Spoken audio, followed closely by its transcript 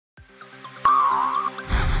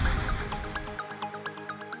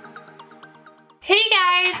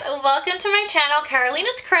guys, welcome to my channel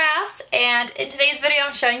KarolinasKrafts, and in today's video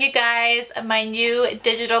I'm showing you guys my new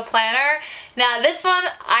digital planner. Now this one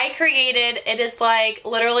I created. It is like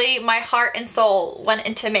literally my heart and soul went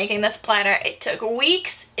into making this planner. It took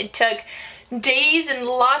weeks, it took days and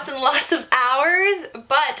lots of hours,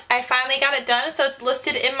 but I finally got it done, so it's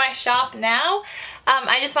listed in my shop now.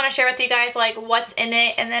 I just want to share with you guys like what's in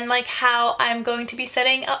it and then like how I'm going to be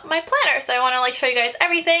setting up my planner. So I want to like show you guys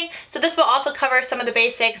everything. So this will also cover some of the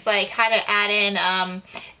basics, like how to add in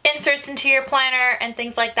inserts into your planner and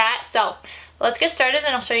things like that. So let's get started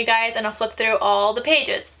and I'll show you guys and I'll flip through all the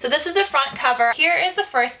pages. So this is the front cover. Here is the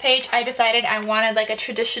first page. I decided I wanted like a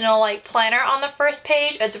traditional like planner on the first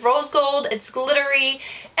page. It's rose gold, it's glittery,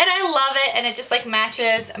 and I love it, and it just like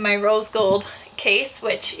matches my rose gold case,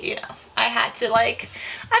 which, you know, I had to like,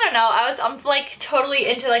 I don't know, I'm like totally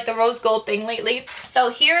into like the rose gold thing lately. So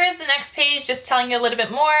here is the next page, just telling you a little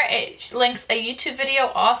bit more. It links a YouTube video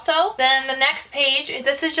also. Then the next page,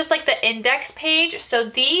 this is just like the index page. So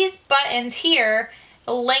these buttons here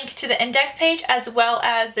link to the index page as well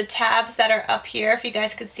as the tabs that are up here. If you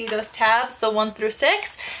guys could see those tabs, so 1 through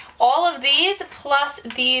 6. All of these plus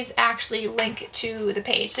these actually link to the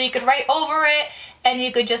page. So you could write over it and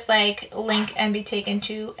you could just like link and be taken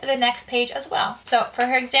to the next page as well. So for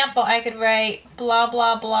example, I could write blah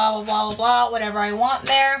blah blah blah blah blah, whatever I want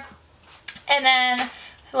there. And then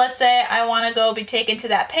let's say I want to go be taken to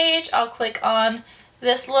that page. I'll click on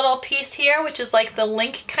this little piece here, which is like the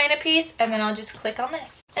link kind of piece, and then I'll just click on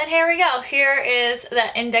this. And here we go. Here is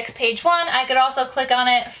the index page 1. I could also click on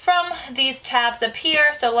it from these tabs up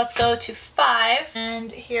here. So let's go to 5.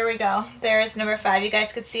 And here we go. There is number 5. You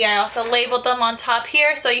guys could see I also labeled them on top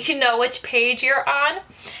here so you can know which page you're on.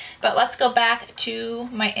 But let's go back to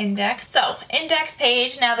my index. So index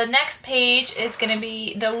page. Now the next page is going to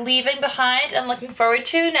be the leaving behind and looking forward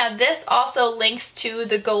to. Now this also links to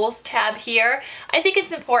the goals tab here. I think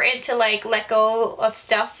it's important to like let go of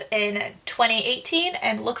stuff in 2018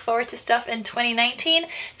 and look forward to stuff in 2019.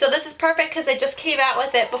 So this is perfect because I just came out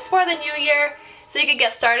with it before the new year. So you could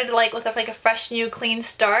get started like with a fresh new clean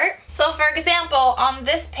start. So for example, on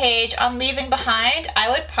this page, on leaving behind, I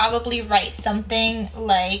would probably write something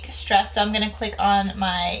like stress. So I'm gonna click on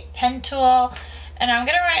my pen tool and I'm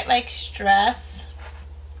gonna write like stress.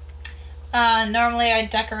 Normally I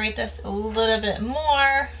decorate this a little bit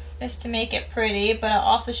more just to make it pretty, but I'll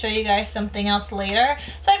also show you guys something else later.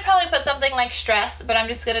 So I'd probably put something like stress, but I'm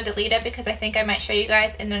just gonna delete it because I think I might show you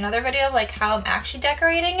guys in another video of like how I'm actually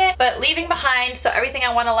decorating it. But leaving behind, so everything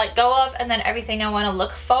I wanna let go of and then everything I wanna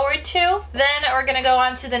look forward to. Then we're gonna go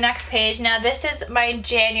on to the next page. Now this is my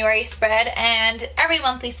January spread, and every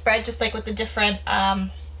monthly spread, just like with the different,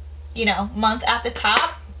 you know, month at the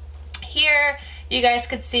top. Here, you guys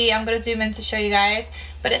could see, I'm going to zoom in to show you guys,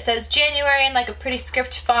 but it says January in like a pretty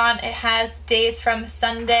script font. It has days from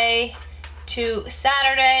Sunday to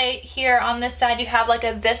Saturday. Here on this side you have like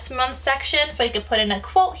a this month section, so you could put in a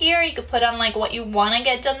quote here. You could put on like what you want to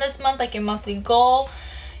get done this month, like your monthly goal.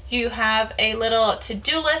 You have a little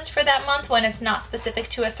to-do list for that month when it's not specific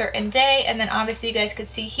to a certain day, and then obviously you guys could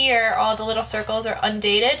see here all the little circles are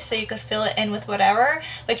undated, so you could fill it in with whatever.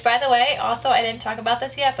 Which, by the way, also I didn't talk about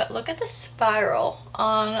this yet, but look at the spiral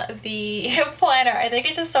on the planner. I think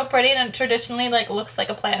it's just so pretty, and it traditionally like looks like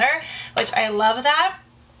a planner, which I love that.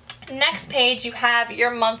 Next page you have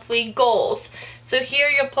your monthly goals. So here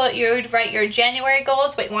you would write your January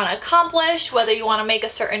goals, what you want to accomplish, whether you want to make a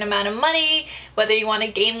certain amount of money, whether you want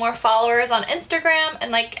to gain more followers on Instagram,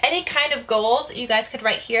 and like any kind of goals you guys could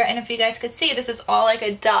write here. And if you guys could see, this is all like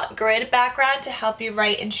a dot grid background to help you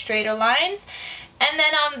write in straighter lines. And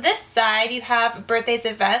then on this side you have birthdays,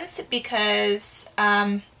 events, because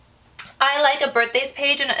I like a birthdays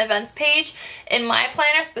page and an events page in my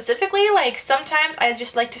planner specifically. Like sometimes I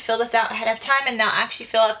just like to fill this out ahead of time and not actually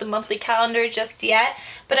fill out the monthly calendar just yet.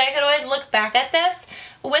 But I could always look back at this.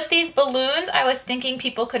 With these balloons, I was thinking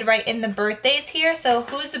people could write in the birthdays here. So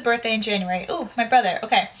who's the birthday in January? Ooh, my brother.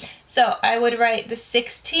 Okay. So I would write the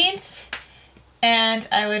 16th and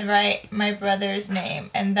I would write my brother's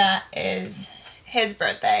name, and that is his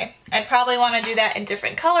birthday. I'd probably want to do that in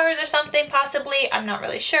different colors or something possibly. I'm not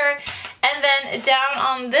really sure. And then down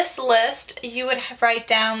on this list, you would write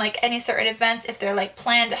down like any certain events if they're like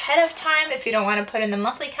planned ahead of time, if you don't want to put in the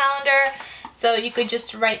monthly calendar. So you could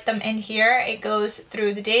just write them in here. It goes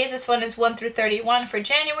through the days. This one is 1 through 31 for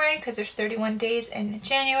January because there's 31 days in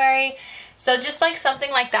January. So just like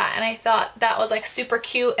something like that. And I thought that was like super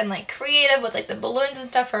cute and like creative with like the balloons and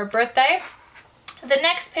stuff for a birthday. The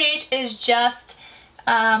next page is just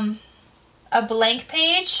a blank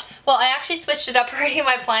page. Well, I actually switched it up already in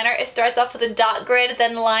my planner. It starts off with a dot grid,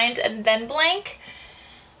 then lined, and then blank.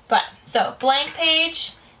 But, so blank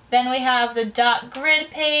page, then we have the dot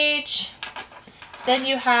grid page, then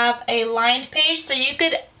you have a lined page. So you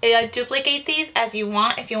could duplicate these as you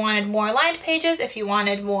want if you wanted more lined pages, if you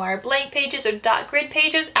wanted more blank pages or dot grid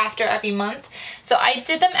pages after every month. So I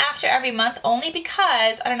did them after every month only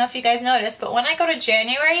because, I don't know if you guys noticed, but when I go to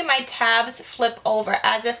January, my tabs flip over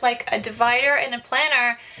as if like a divider in a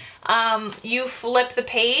planner. You flip the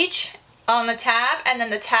page on the tab, and then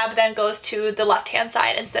the tab then goes to the left hand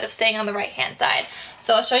side instead of staying on the right hand side.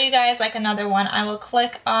 So I'll show you guys like another one. I will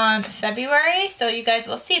click on February, so you guys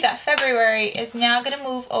will see that February is now going to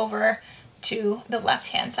move over to the left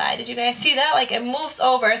hand side. Did you guys see that? Like it moves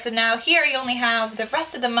over, so now here you only have the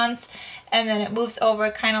rest of the months, and then it moves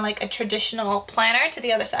over kind of like a traditional planner to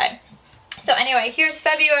the other side. So anyway, here's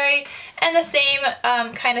February, and the same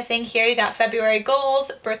kind of thing here. You got February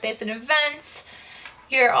goals, birthdays and events.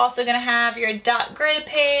 You're also going to have your dot grid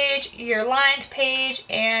page, your lined page,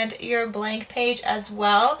 and your blank page as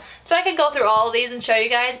well. So I could go through all of these and show you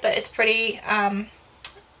guys, but it's pretty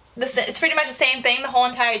it's pretty much the same thing the whole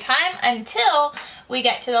entire time until we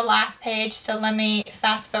get to the last page. So let me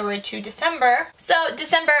fast forward to December. So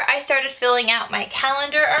December, I started filling out my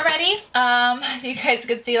calendar already. You guys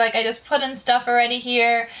could see like I just put in stuff already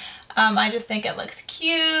here. I just think it looks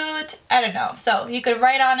cute. I don't know. So you could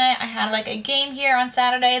write on it. I had like a game here on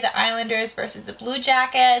Saturday, the Islanders versus the Blue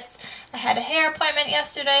Jackets. I had a hair appointment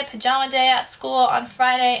yesterday, pajama day at school on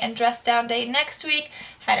Friday, and dress down day next week.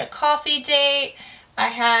 Had a coffee date. I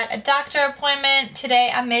had a doctor appointment. Today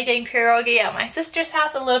I'm making pierogi at my sister's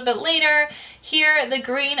house a little bit later. Here, the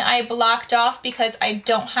green I blocked off because I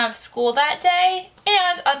don't have school that day.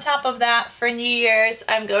 And on top of that, for New Year's,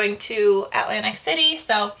 I'm going to Atlantic City.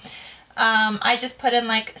 So I just put in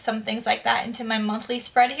like some things like that into my monthly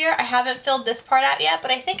spread here. I haven't filled this part out yet,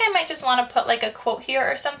 but I think I might just want to put like a quote here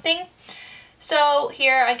or something. So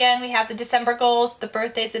here again, we have the December goals, the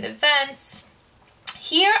birthdays and events.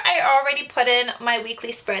 Here I already put in my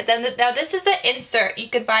weekly spread. Now this is an insert you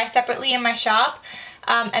could buy separately in my shop.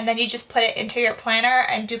 And then you just put it into your planner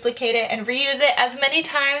and duplicate it and reuse it as many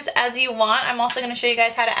times as you want. I'm also going to show you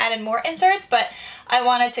guys how to add in more inserts, but I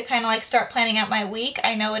wanted to kind of like start planning out my week.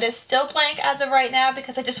 I know it is still blank as of right now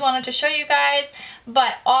because I just wanted to show you guys,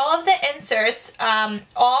 but all of the inserts,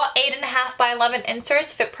 all 8.5 by 11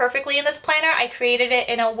 inserts fit perfectly in this planner. I created it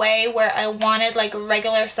in a way where I wanted like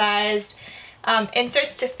regular sized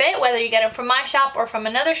inserts to fit, whether you get them from my shop or from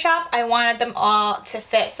another shop. I wanted them all to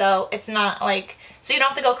fit, so it's not like, so you don't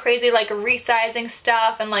have to go crazy like resizing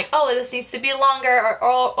stuff and like, oh, this needs to be longer, or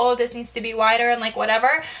oh, this needs to be wider, and like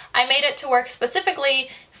whatever. I made it to work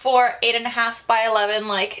specifically for 8.5 by 11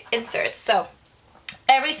 like inserts. So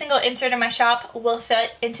every single insert in my shop will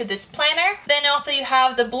fit into this planner. Then also you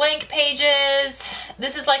have the blank pages.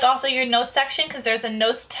 This is like also your notes section because there's a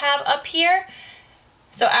notes tab up here.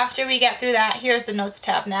 So after we get through that, here's the notes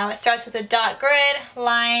tab now. It starts with a dot grid,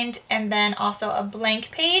 lined, and then also a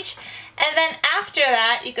blank page. And then after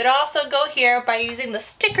that, you could also go here by using the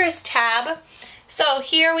stickers tab. So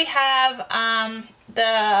here we have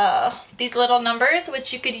these little numbers,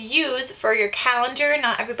 which you could use for your calendar.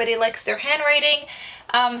 Not everybody likes their handwriting.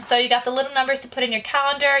 So you got the little numbers to put in your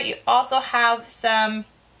calendar. You also have some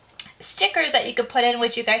stickers that you could put in,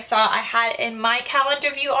 which you guys saw I had in my calendar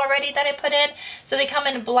view already that I put in. So they come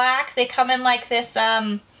in black, they come in like this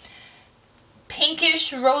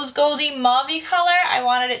pinkish rose goldy mauve-y color. I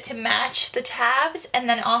wanted it to match the tabs, and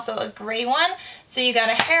then also a gray one. So you got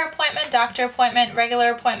a hair appointment, doctor appointment,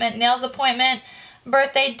 regular appointment, nails appointment,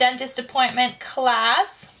 birthday, dentist appointment,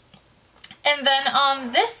 class. And then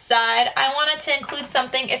on this side, I wanted to include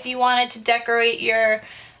something if you wanted to decorate your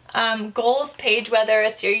goals page, whether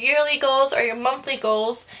it's your yearly goals or your monthly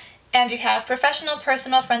goals. And you have professional,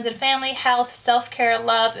 personal, friends and family, health, self-care,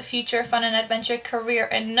 love, future, fun and adventure, career,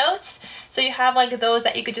 and notes. So you have like those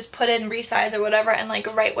that you could just put in, resize or whatever, and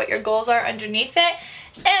like write what your goals are underneath it.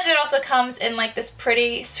 And it also comes in like this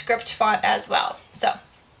pretty script font as well. So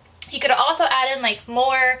you could also add in like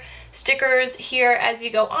more stickers here as you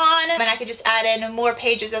go on, and I could just add in more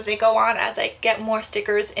pages as I go on, as I get more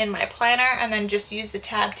stickers in my planner, and then just use the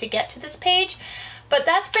tab to get to this page. But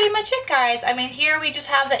that's pretty much it, guys. I mean, here we just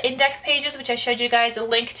have the index pages, which I showed you guys a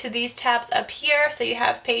link to these tabs up here. So you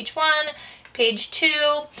have page 1, page 2,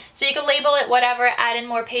 so you can label it whatever, add in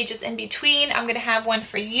more pages in between. I'm gonna have one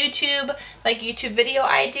for YouTube, like YouTube video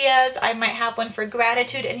ideas. I might have one for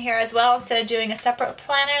gratitude in here as well, instead of doing a separate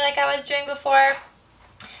planner like I was doing before.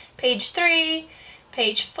 Page 3,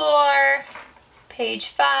 page 4, page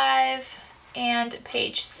 5, and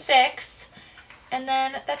page 6. And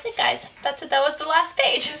then that's it, guys. That's it. That was the last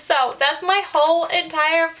page. So that's my whole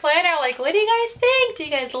entire planner. Like, what do you guys think? Do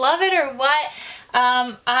you guys love it or what?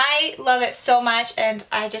 I love it so much, and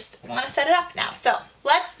I just want to set it up now. So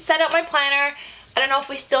let's set up my planner. I don't know if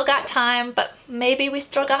we still got time, but maybe we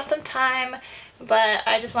still got some time. But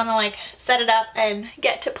I just want to like set it up and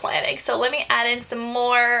get to planning. So let me add in some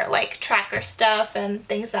more like tracker stuff and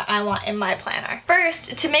things that I want in my planner.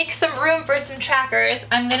 First, to make some room for some trackers,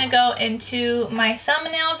 I'm gonna go into my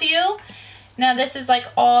thumbnail view. Now this is like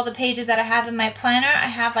all the pages that I have in my planner. I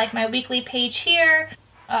have like my weekly page here.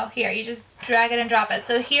 Oh, here, you just drag it and drop it.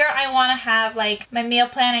 So here I want to have like my meal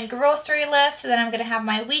plan and grocery list. So then I'm gonna have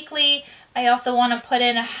my weekly. I also want to put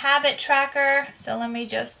in a habit tracker, so let me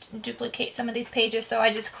just duplicate some of these pages. So I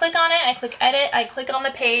just click on it, I click edit, I click on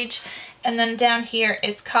the page, and then down here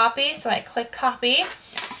is copy, so I click copy.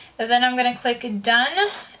 And then I'm going to click done,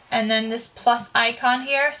 and then this plus icon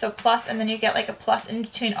here, so plus, and then you get like a plus in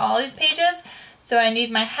between all these pages. So I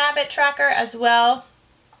need my habit tracker as well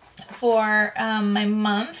for my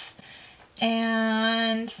month.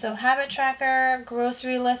 And so habit tracker,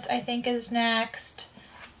 grocery list I think is next.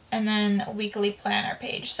 And then a weekly planner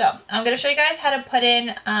page. So I'm going to show you guys how to put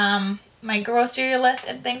in my grocery list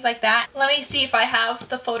and things like that. Let me see if I have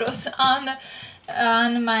the photos on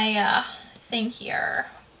my thing here.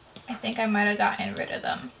 I think I might have gotten rid of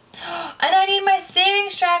them. And I need my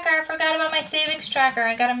savings tracker. I forgot about my savings tracker.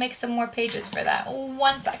 I gotta make some more pages for that.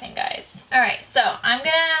 1 second, guys. Alright, so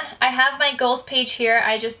I have my goals page here.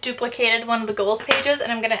 I just duplicated one of the goals pages,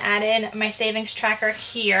 and I'm gonna add in my savings tracker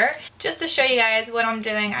here just to show you guys what I'm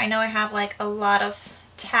doing. I know I have like a lot of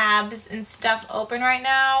tabs and stuff open right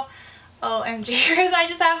now. OMG, I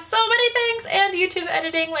just have so many things, and YouTube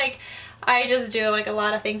editing, like I just do like a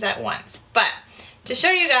lot of things at once. But to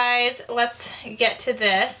show you guys, let's get to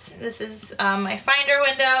this. This is my Finder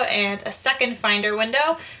window and a second Finder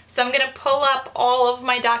window. So I'm going to pull up all of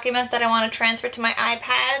my documents that I want to transfer to my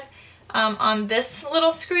iPad on this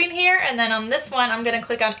little screen here. And then on this one, I'm going to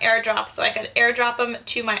click on AirDrop so I could AirDrop them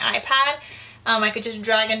to my iPad. I could just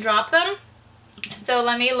drag and drop them. So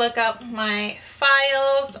let me look up my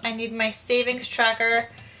files. I need my savings tracker.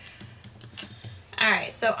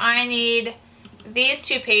 Alright, so I need these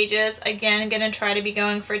 2 pages. Again, I'm gonna try to be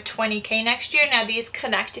going for 20K next year. Now these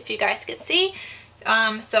connect, if you guys could see.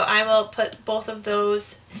 So I will put both of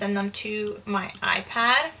those, send them to my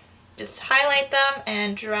iPad. Just highlight them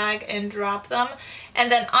and drag and drop them.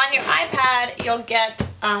 And then on your iPad, you'll get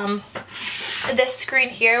this screen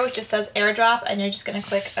here, which just says AirDrop, and you're just gonna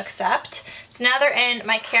click accept. So now they're in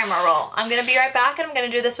my camera roll. I'm gonna be right back, and I'm gonna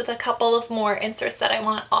do this with a couple of more inserts that I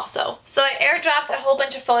want also. So I AirDropped a whole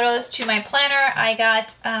bunch of photos to my planner. I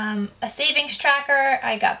got a savings tracker,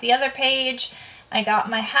 I got the other page, I got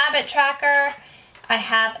my habit tracker, I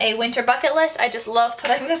have a winter bucket list. I just love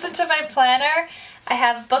putting this into my planner. I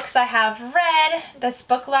have books I have read, this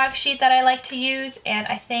book log sheet that I like to use, and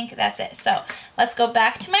I think that's it. So let's go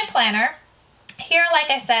back to my planner. Here, like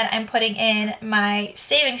I said, I'm putting in my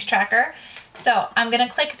savings tracker. So I'm going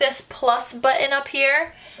to click this plus button up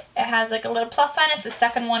here. It has like a little plus sign. It's the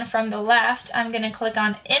second one from the left. I'm going to click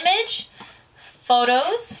on image,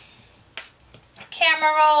 photos,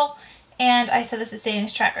 camera roll, and I said this is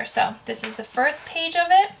savings tracker. So this is the first page of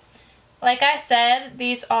it. Like I said,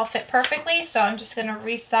 these all fit perfectly, so I'm just going to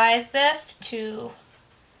resize this to,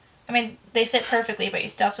 I mean, they fit perfectly, but you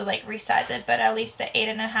still have to like resize it, but at least the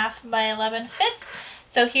 8.5 by 11 fits.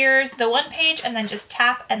 So here's the one page, and then just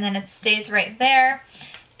tap, and then it stays right there.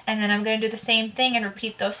 And then I'm going to do the same thing and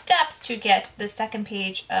repeat those steps to get the second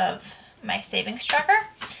page of my savings tracker,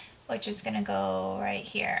 which is going to go right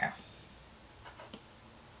here.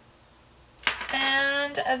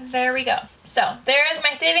 And there we go. So there's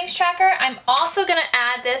my savings tracker. I'm also going to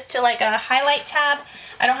add this to like a highlight tab.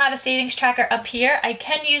 I don't have a savings tracker up here. I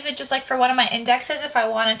can use it just like for one of my indexes if I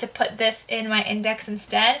wanted to put this in my index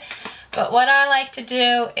instead. But what I like to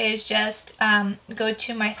do is just go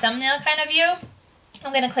to my thumbnail kind of view.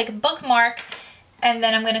 I'm going to click bookmark, and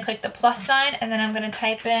then I'm going to click the plus sign, and then I'm going to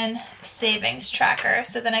type in savings tracker.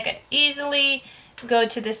 So then I can easily go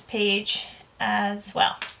to this page as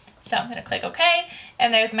well. So I'm going to click OK,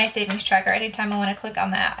 and there's my savings tracker. Anytime I want to click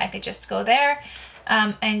on that, I could just go there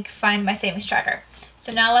and find my savings tracker.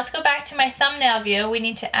 So now let's go back to my thumbnail view. We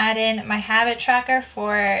need to add in my habit tracker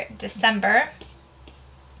for December.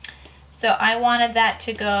 So I wanted that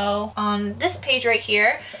to go on this page right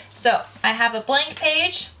here. So I have a blank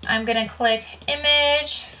page. I'm going to click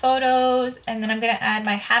image, photos, and then I'm going to add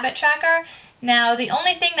my habit tracker. Now, the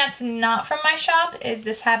only thing that's not from my shop is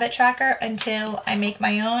this habit tracker until I make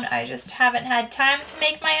my own. I just haven't had time to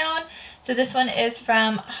make my own. So this one is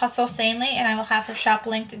from Hustle Sanely, and I will have her shop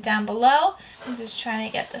linked down below. I'm just trying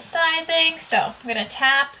to get the sizing. So I'm going to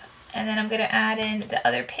tap, and then I'm going to add in the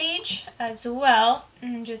other page as well,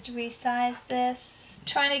 and just resize this. I'm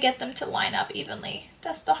trying to get them to line up evenly.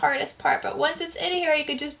 That's the hardest part, but once it's in here, you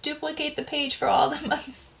could just duplicate the page for all the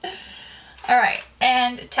months. All right,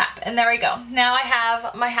 and tap, and there we go. Now I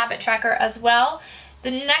have my habit tracker as well. The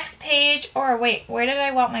next page, or wait, where did I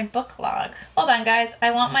want my book log? Hold on guys, I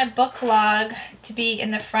want my book log to be in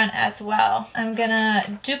the front as well. I'm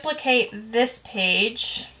gonna duplicate this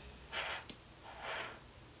page.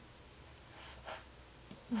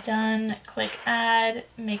 Done, click add,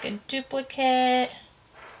 make a duplicate.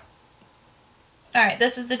 All right,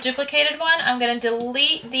 this is the duplicated one. I'm gonna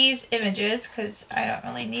delete these images because I don't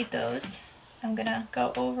really need those. I'm gonna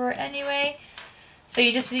go over anyway. So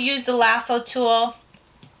you just use the lasso tool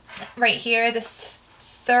right here, this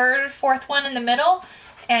fourth one in the middle,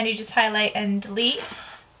 and you just highlight and delete.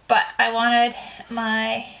 But I wanted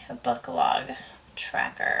my book log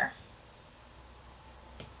tracker.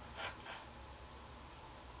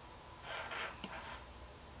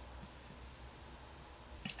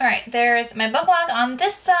 All right, there's my book log on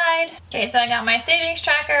this side. Okay, so I got my savings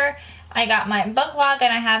tracker, I got my book log,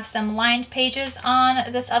 and I have some lined pages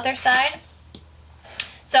on this other side.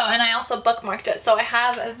 So, and I also bookmarked it, so I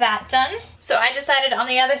have that done. So I decided on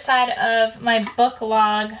the other side of my book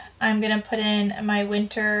log, I'm gonna put in my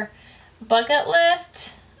winter bucket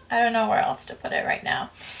list. I don't know where else to put it right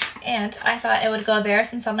now. And I thought it would go there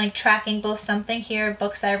since I'm like tracking both something here,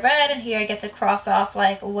 books I read, and here I get to cross off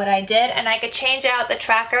like what I did. And I could change out the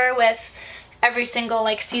tracker with every single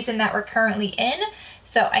like season that we're currently in.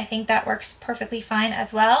 So I think that works perfectly fine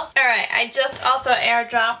as well. All right, I just also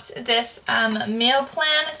airdropped this meal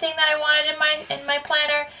plan thing that I wanted in my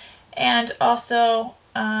planner, and also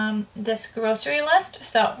this grocery list.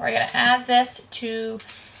 So we're gonna add this to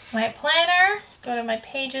my planner. Go to my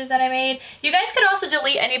pages that I made. You guys could also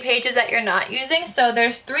delete any pages that you're not using. So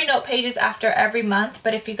there's 3 note pages after every month,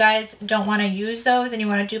 but if you guys don't want to use those and you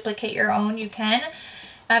want to duplicate your own, you can.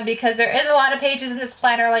 Because there is a lot of pages in this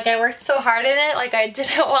planner. Like I worked so hard in it, like I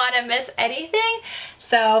didn't want to miss anything.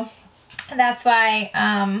 So that's why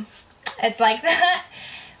it's like that.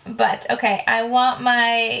 But okay, I want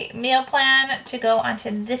my meal plan to go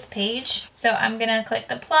onto this page. So I'm gonna click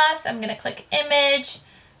the plus, I'm gonna click image,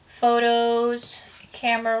 photos,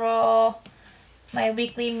 camera roll. My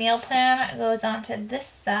weekly meal plan goes onto this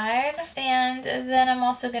side, and then I'm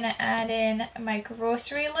also going to add in my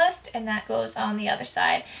grocery list, and that goes on the other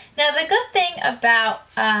side. Now the good thing about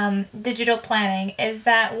digital planning is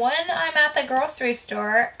that when I'm at the grocery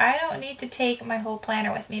store, I don't need to take my whole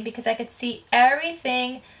planner with me because I could see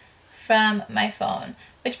everything from my phone.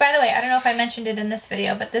 Which, by the way, I don't know if I mentioned it in this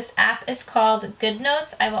video, but this app is called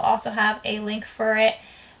Goodnotes. I will also have a link for it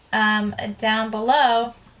down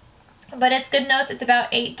below. But it's Goodnotes. It's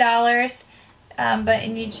about $8,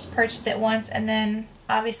 and you just purchase it once, and then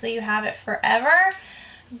obviously you have it forever.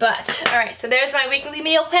 But all right, so there's my weekly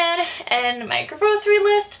meal plan and my grocery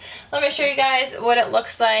list. Let me show you guys what it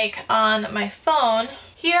looks like on my phone.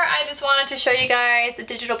 Here, I just wanted to show you guys the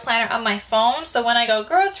digital planner on my phone. So when I go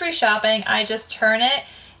grocery shopping, I just turn it,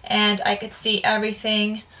 and I could see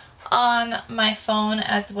everything on my phone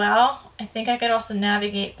as well. I think I could also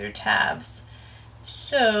navigate through tabs.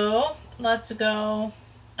 So let's go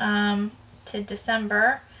to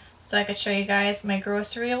December so I could show you guys my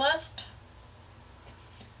grocery list.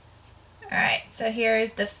 Alright, so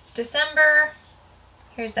here's the December,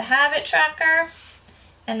 here's the habit tracker,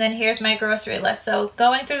 and then here's my grocery list. So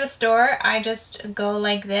going through the store, I just go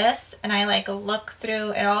like this, and I like look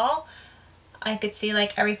through it all. I could see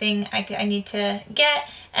like everything I need to get,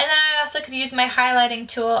 and then I also could use my highlighting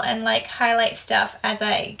tool and like highlight stuff as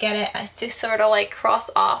I get it, as to sort of like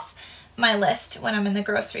cross off my list when I'm in the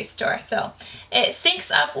grocery store. So it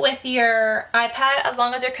syncs up with your iPad as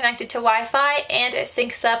long as you're connected to Wi-Fi, and it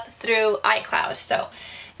syncs up through iCloud. So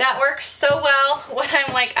that works so well when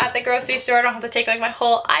I'm like at the grocery store. I don't have to take like my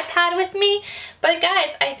whole iPad with me. But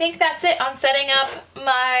guys, I think that's it on setting up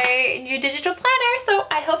my new digital planner. So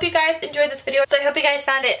I hope you guys enjoyed this video. So I hope you guys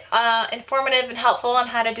found it informative and helpful on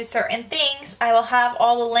how to do certain things. I will have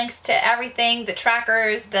all the links to everything, the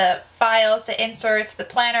trackers, the files, the inserts, the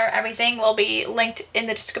planner, everything will be linked in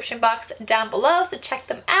the description box down below. So check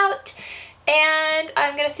them out. And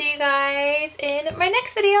I'm gonna see you guys in my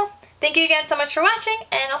next video. Thank you again so much for watching,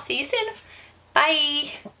 and I'll see you soon.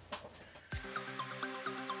 Bye!